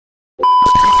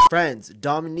Friends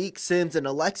Dominique Sims and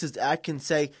Alexis Atkins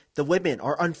say the women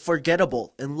are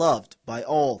unforgettable and loved by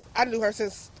all. I knew her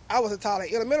since I was a child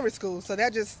in elementary school, so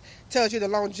that just tells you the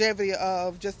longevity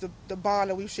of just the bond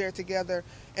that we've shared together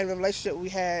and the relationship we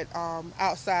had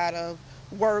outside of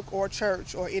work or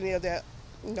church or any of that,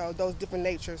 those different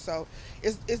natures. So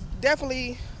it's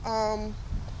definitely,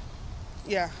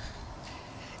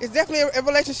 it's definitely a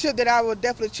relationship that I would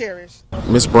definitely cherish.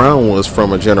 Miss Brown was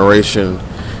from a generation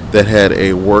that had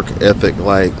a work ethic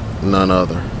like none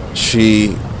other.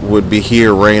 She would be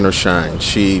here, rain or shine.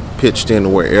 She pitched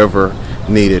in wherever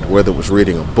needed, whether it was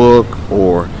reading a book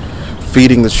or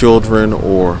feeding the children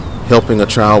or helping a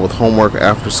child with homework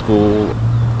after school.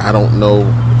 I don't know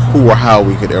who or how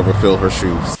we could ever fill her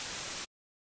shoes.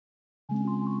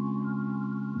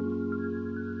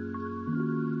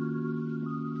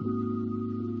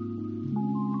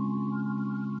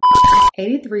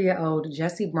 83-year-old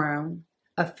Jessie Brown,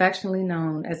 affectionately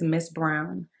known as Miss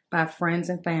Brown by friends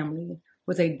and family,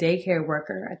 was a daycare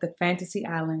worker at the Fantasy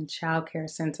Island Child Care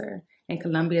Center in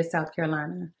Columbia, South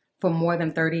Carolina, for more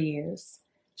than 30 years.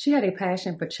 She had a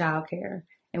passion for child care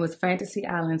and was Fantasy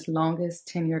Island's longest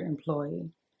tenured employee.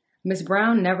 Miss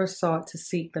Brown never sought to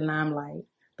seek the limelight,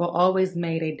 but always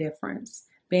made a difference,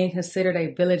 being considered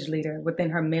a village leader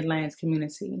within her Midlands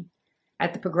community.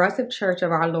 At the Progressive Church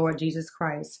of Our Lord Jesus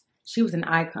Christ, she was an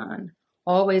icon,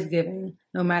 always giving,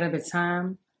 no matter the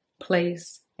time,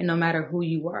 place, and no matter who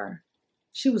you were.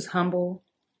 She was humble,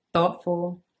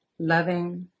 thoughtful,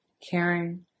 loving,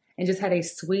 caring, and just had a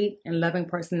sweet and loving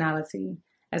personality,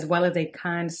 as well as a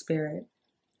kind spirit,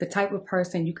 the type of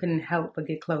person you couldn't help but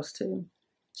get close to.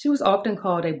 She was often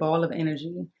called a ball of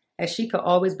energy, as she could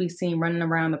always be seen running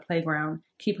around the playground,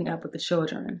 keeping up with the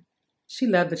children. She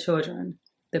loved the children,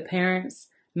 the parents,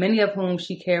 many of whom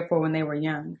she cared for when they were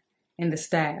young, and the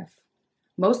staff.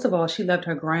 Most of all, she loved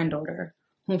her granddaughter,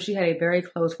 whom she had a very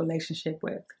close relationship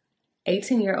with,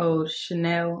 18-year-old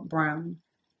Sha'Neal Brown.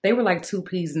 They were like two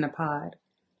peas in a pod.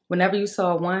 Whenever you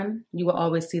saw one, you would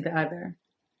always see the other.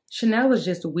 Sha'Neal was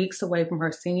just weeks away from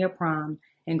her senior prom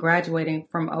and graduating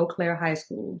from Eau Claire High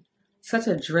School. Such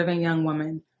a driven young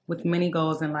woman with many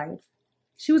goals in life.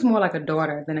 She was more like a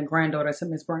daughter than a granddaughter to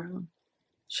Miss Brown.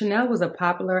 Sha'Neal was a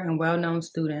popular and well-known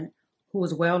student who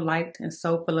was well-liked and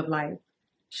so full of life.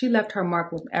 She left her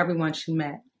mark with everyone she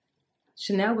met.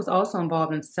 Sha'Neal was also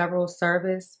involved in several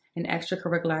service and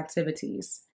extracurricular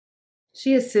activities.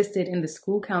 She assisted in the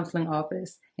school counseling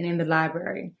office and in the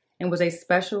library, and was a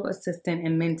special assistant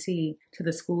and mentee to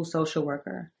the school social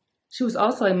worker. She was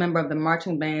also a member of the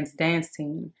marching band's dance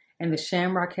team and the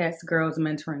Shamrockettes Girls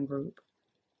Mentoring Group.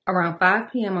 Around 5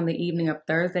 p.m. on the evening of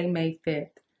Thursday, May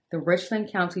 5th, the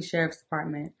Richland County Sheriff's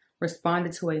Department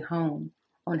responded to a home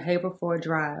on Haverford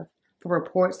Drive for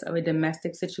reports of a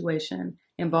domestic situation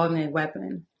involving a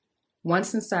weapon.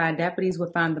 Once inside, deputies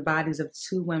would find the bodies of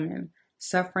 2 women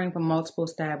suffering from multiple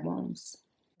stab wounds.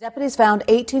 Deputies found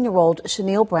 18-year-old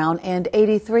Sha'Neal Brown and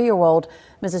 83-year-old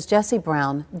Mrs. Jessie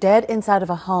Brown dead inside of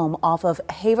a home off of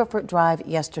Haverford Drive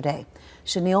yesterday.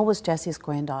 Sha'Neal was Jessie's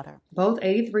granddaughter. Both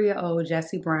 83-year-old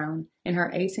Jessie Brown and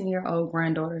her 18-year-old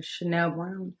granddaughter Sha'Neal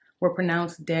Brown were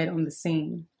pronounced dead on the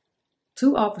scene.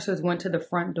 2 officers went to the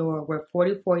front door where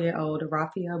 44-year-old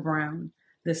Raphael Brown,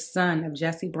 the son of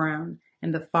Jessie Brown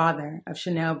and the father of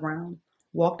Sha'Neal Brown,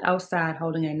 walked outside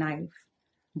holding a knife.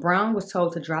 Brown was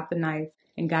told to drop the knife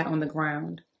and got on the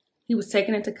ground. He was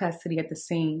taken into custody at the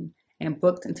scene and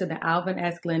booked into the Alvin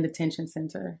S. Glenn Detention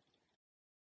Center.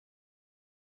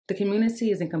 The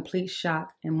community is in complete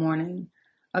shock and mourning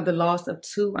of the loss of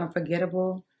 2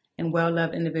 unforgettable and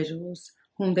well-loved individuals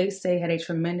whom they say had a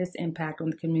tremendous impact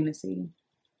on the community.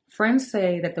 Friends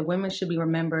say that the women should be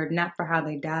remembered not for how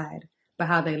they died, but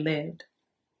how they lived.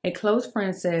 A close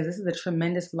friend says this is a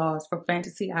tremendous loss for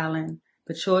Fantasy Island,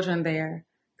 the children there,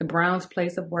 the Browns'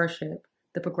 place of worship,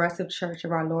 the Progressive Church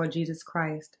of Our Lord Jesus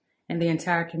Christ, and the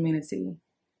entire community.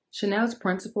 Sha'Neal's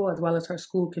principal as well as her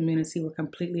school community were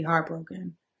completely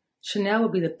heartbroken. Sha'Neal will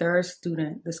be the 3rd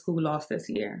student the school lost this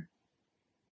year.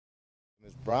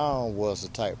 Ms. Brown was the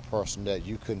type of person that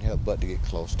you couldn't help but to get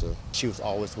close to. She was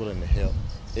always willing to help.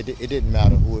 It didn't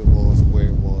matter who it was, where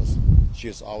it was. She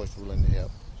was always willing to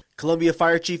help. Columbia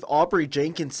Fire Chief Aubrey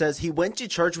Jenkins says he went to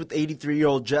church with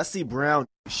 83-year-old Jessie Brown.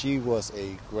 She was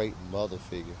a great mother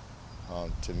figure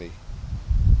to me.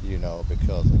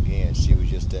 because again, she was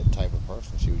just that type of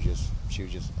person. She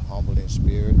was just humble in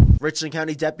spirit. Richland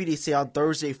County deputies say on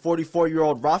Thursday,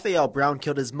 44-year-old Raphael Brown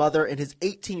killed his mother and his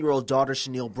 18-year-old daughter,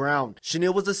 Sha'Neal Brown.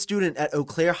 Sha'Neal was a student at Eau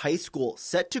Claire High School,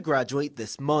 set to graduate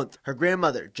this month. Her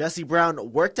grandmother, Jessie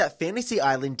Brown, worked at Fantasy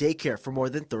Island Daycare for more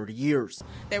than 30 years.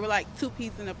 They were like two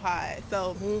peas in a pod.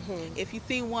 So if you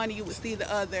see one, you would see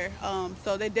the other.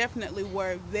 So they definitely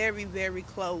were very, very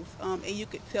close. And you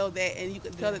could tell that, and you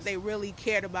could tell that they really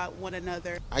cared about one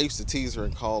another. I used to tease her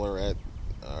and call her at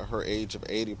her age of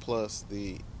 80 plus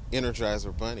the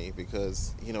Energizer Bunny,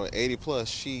 because at 80 plus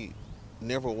she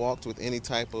never walked with any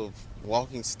type of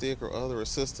walking stick or other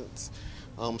assistance.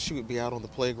 She would be out on the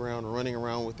playground running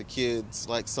around with the kids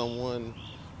like someone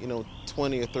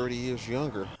 20 or 30 years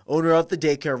younger. Owner of the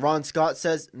daycare, Ron Scott,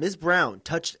 says Ms. Brown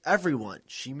touched everyone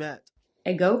she met.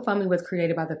 A GoFundMe was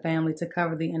created by the family to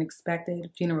cover the unexpected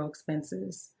funeral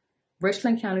expenses.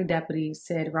 Richland County deputies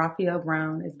said Raphael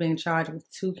Brown is being charged with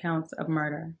 2 counts of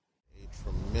murder. A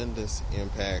tremendous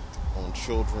impact on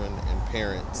children and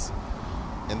parents.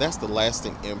 And that's the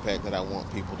lasting impact that I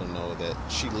want people to know, that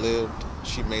she lived,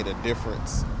 she made a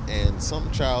difference, and some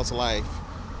child's life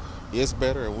is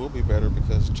better and will be better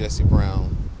because Jessie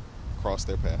Brown crossed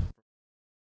their path.